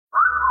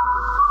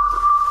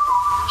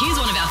Here's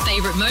one of our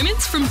favourite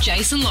moments from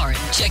Jason Lauren.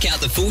 Check out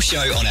the full show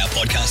on our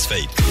podcast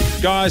feed.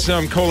 Guys,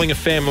 I'm calling a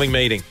family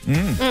meeting.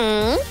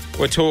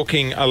 We're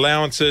talking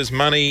allowances,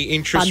 money,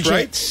 interest Budget.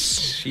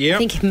 rates. Yeah. I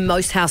think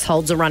most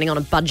households are running on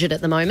a budget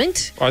at the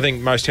moment. I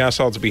think most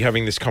households will be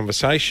having this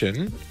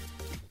conversation.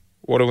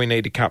 What do we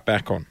need to cut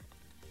back on?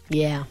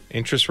 Yeah.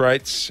 Interest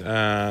rates,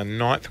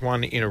 ninth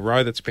one in a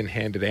row that's been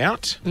handed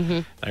out.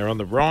 They're on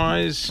the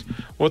rise.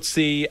 What's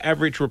the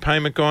average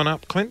repayment gone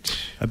up, Clint?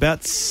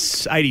 About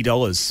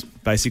 $80,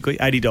 basically.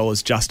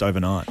 $80 just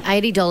overnight.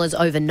 $80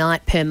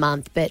 overnight per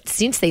month, but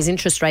since these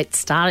interest rates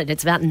started,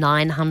 it's about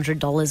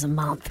 $900 a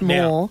month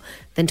Now- more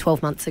than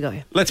 12 months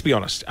ago. Let's be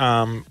honest.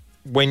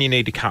 When you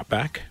need to cut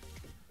back,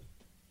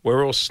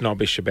 we're all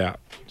snobbish about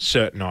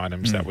certain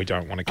items that we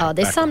don't want to cut Oh,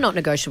 there's back some on. not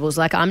negotiables.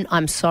 Like,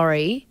 I'm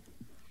sorry,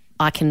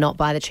 I cannot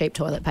buy the cheap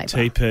toilet paper.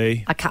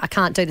 TP. I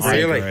can't do the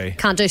Really? Agree.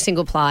 Can't do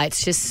single ply.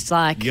 It's just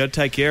like, You got to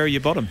take care of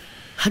your bottom.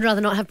 I'd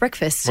rather not have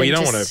breakfast. Well, you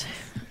and don't just-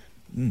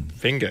 want to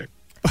finger,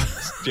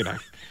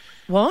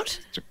 What?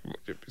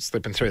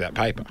 slipping through that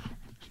paper.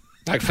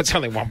 Like if it's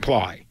only one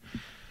ply.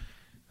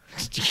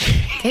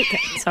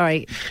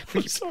 Sorry.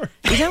 I'm sorry.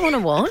 You don't want to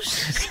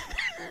what?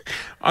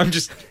 I'm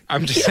just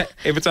saying,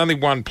 if it's only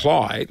one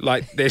ply,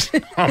 like there's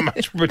not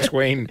much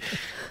between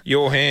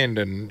your hand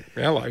and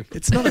hello.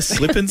 It's not a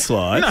slip and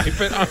slide. No,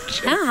 but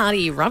How hard are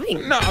you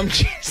rubbing? I'm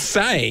just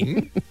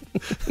saying.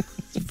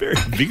 It's very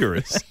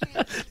vigorous.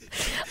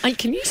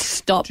 Can you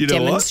stop Do you know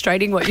what?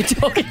 demonstrating what you're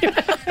talking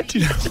about? Do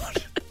you know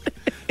what?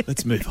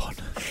 Let's move on.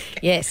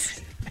 Yes.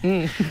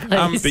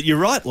 But you're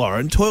right,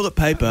 Lauren. Toilet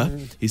paper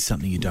is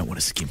something you don't want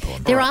to skimp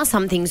on. There are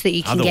some things that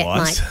you can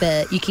Otherwise-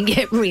 you can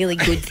get really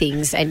good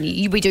things, and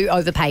we do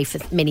overpay for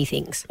many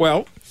things.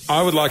 Well,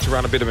 I would like to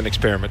run a bit of an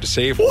experiment to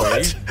see if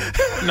What?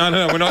 we...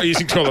 No, we're not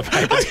using toilet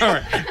paper. All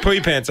right, pull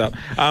your pants up.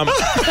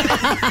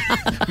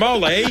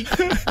 Molly,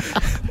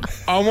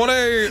 I want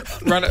to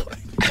run it.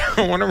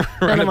 I want to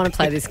I run don't want to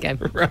play this game.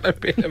 a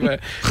bit of a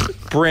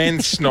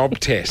brand snob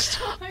test.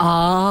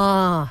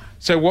 Ah,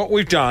 So what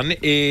we've done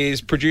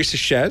is producer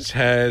Shaz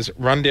has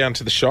run down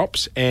to the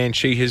shops and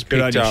she has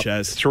Good picked on you, up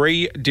Shaz.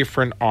 3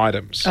 different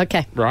items.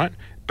 Okay. Right?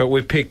 But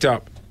we've picked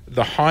up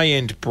the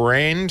high-end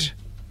brand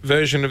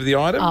version of the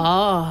item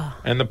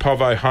and the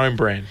Povo home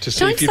brand to see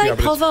don't if you'd be say able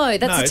to... Povo.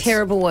 That's No, a it's-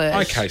 terrible word.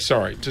 Okay,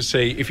 sorry. To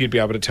see if you'd be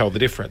able to tell the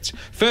difference.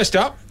 First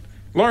up,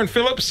 Lauren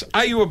Phillips,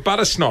 are you a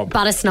butter snob?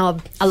 Butter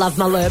snob. I love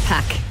my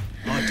Lurpak.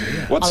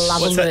 What's, I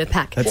love What's a that?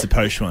 Lurpak. That's the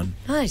posh one.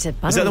 Oh, it's a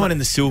butter Is that the one in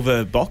the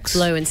silver box?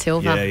 blue and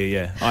silver?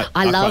 Yeah. I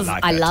quite love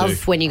like I that love too.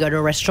 when you go to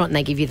a restaurant and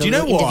they give you the Do you know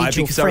little why?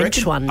 individual Because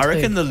French one I too.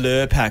 reckon the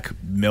Lurpak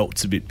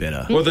melts a bit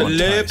better. Well, the on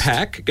Lure toast.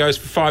 pack goes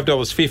for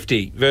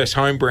 $5.50 versus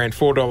home brand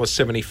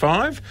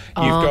 $4.75. You've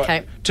got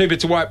okay. 2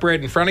 bits of white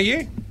bread in front of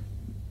you.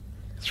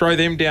 Throw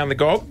them down the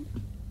gob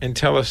and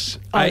tell us.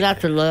 Oh,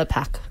 that's a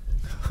Lurpak.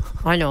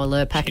 I know a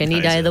Lurpak any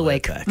knows day of the a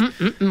week.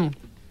 Lurpak.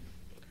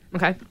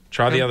 Okay.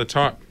 Try the other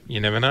type. You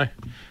never know.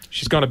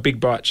 She's got a big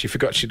bite. She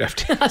forgot she'd have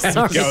to.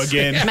 Sorry. Go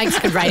again. Makes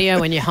good radio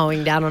when you're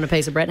hoeing down on a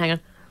piece of bread. Hang on.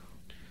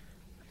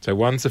 So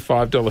one's the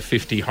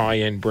 $5.50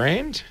 high-end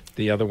brand.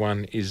 The other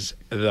one is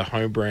the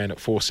home brand at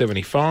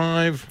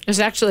 $4.75. It's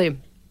actually,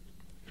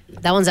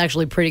 that one's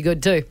actually pretty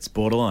good too. It's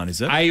borderline,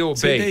 is it? A or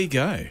So B? there you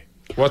go.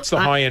 What's the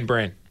high-end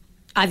brand?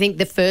 I think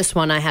the first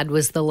one I had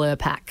was the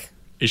Lurpak.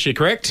 Is she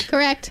correct?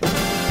 Correct.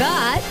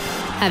 But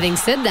having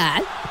said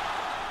that,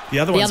 The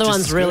other other just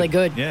one's as really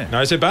good. Yeah.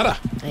 No, so butter.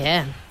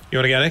 yeah. You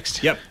want to go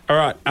next? Yep. All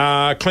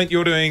right. Clint,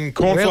 you're doing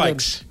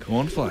cornflakes.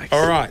 Cornflakes.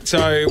 All right,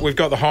 so we've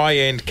got the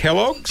high-end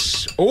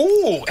Kellogg's.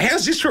 Oh,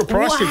 how's this for a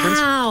price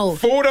Wow.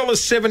 difference?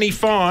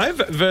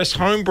 $4.75 versus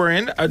home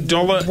brand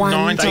 $1.90.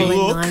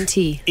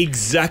 $1.90.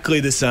 Exactly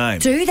the same.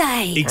 Do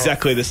they?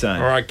 Exactly the same.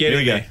 All right, get Here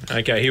in we there. go.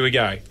 Okay, here we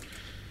go.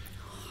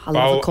 I love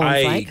a Bowl A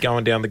cornflake.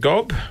 going down the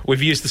gob.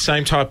 We've used the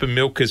same type of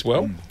milk as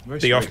well, very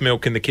the sweet. off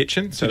milk in the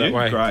kitchen, so Did that you?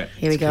 way Great.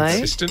 Here we it's go.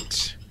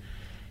 consistent.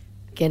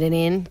 Get it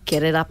in,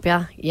 get it up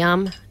ya,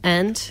 yum,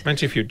 and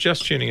Imagine if you're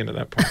just tuning in at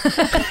that point.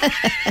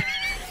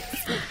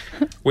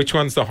 Which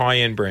one's the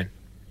high-end brand?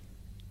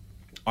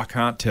 I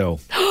can't tell.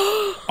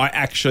 I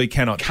actually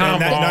cannot tell.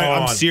 Come No,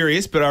 I'm on.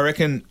 serious, but I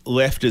reckon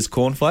left is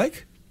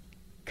cornflake.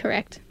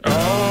 Correct.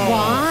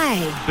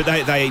 why? But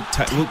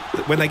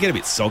look, when they get a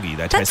bit soggy,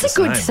 they That's taste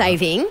a the good same.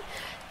 saving.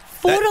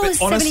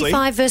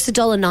 $4.75 versus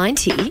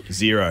 $1.90.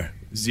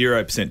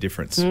 0%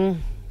 difference.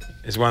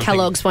 Is one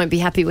Kellogg's won't be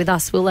happy with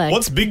us, will they?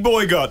 What's Big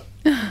Boy got?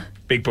 thing.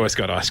 Big Boy's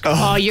got ice cream.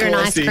 Oh, you're an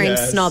course ice he cream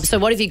has. snob. So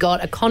what have you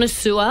got? A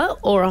connoisseur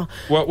or a...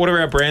 What are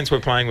our brands we're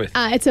playing with?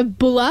 It's a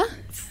Bulla,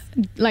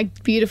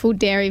 like beautiful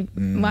dairy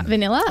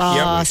vanilla. Oh,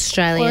 Yep.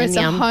 Australian Or it's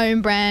yum. a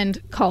home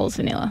brand Coles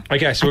vanilla.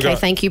 Okay, so we've Okay,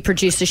 got thank you,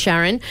 producer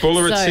Sharon.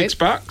 Buller at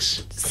So,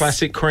 $6,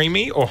 classic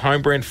creamy, or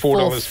home brand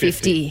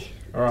 $4.50. $4.50.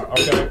 All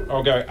right,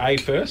 I'll go A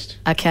first.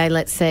 Okay,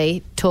 let's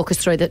see. Talk us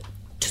through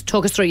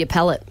your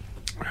palate.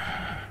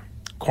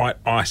 Quite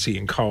icy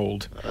and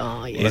cold.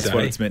 Oh, yeah. That's Is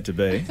what A. it's meant to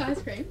be. It's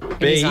ice cream.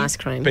 It is ice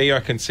cream. B, I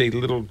can see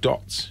little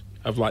dots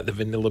of like the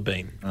vanilla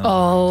bean.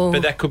 Oh,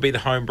 But that could be the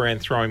home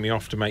brand throwing me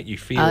off to make you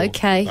feel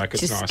okay. like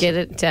it's Just nice. get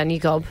it down your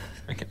gob.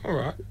 Okay, all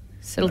right.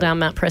 Settle down,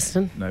 Matt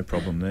Preston. No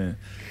problem there.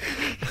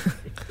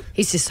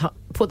 He's just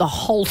put the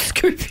whole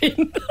scoop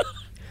in.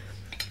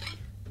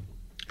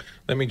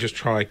 Let me just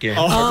try again.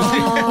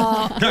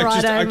 Oh, No,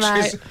 righto,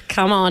 just- mate.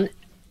 Come on.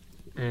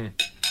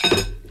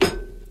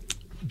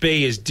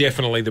 B is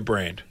definitely the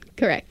brand.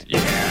 Correct.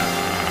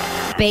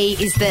 B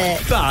is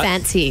the But-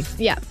 fancy.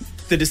 Yeah.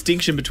 The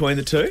distinction between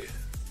the two,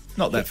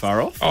 not that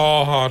far off.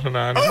 Oh, I don't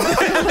know.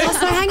 Oh,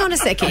 so hang on a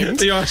second.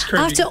 The ice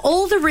cream. After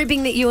all the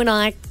ribbing that you and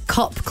I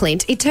cop,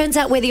 Clint, it turns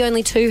out we're the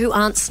only two who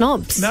aren't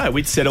snobs. No,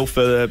 we'd settle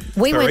for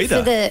We went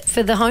either.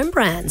 for the home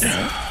brands.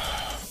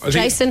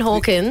 Jason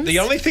Hawkins. The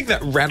only thing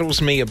that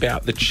rattles me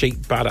about the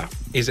cheap butter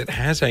is it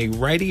has a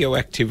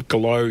radioactive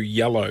glow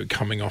yellow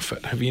coming off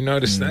it. Have you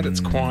noticed that? It's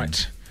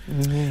quite...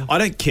 I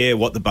don't care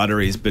what the butter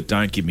is, but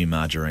don't give me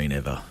margarine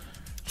ever.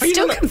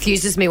 Still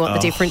confuses me what the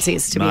difference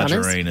is, to be honest.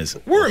 Margarine is.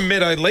 We're a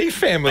Meadow Leaf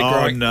family, Oh,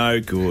 growing.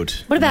 no good.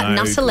 What about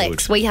no Nuttalex?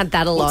 good. We had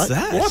that a lot. What's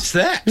that? What's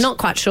that? Not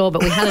quite sure,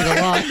 but we had it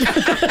a lot.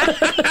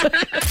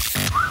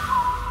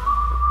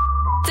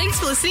 Thanks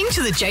for listening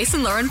to the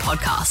Jason Lauren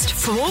podcast.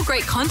 For more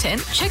great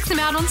content, check them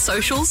out on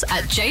socials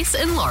at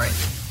Jason Lauren.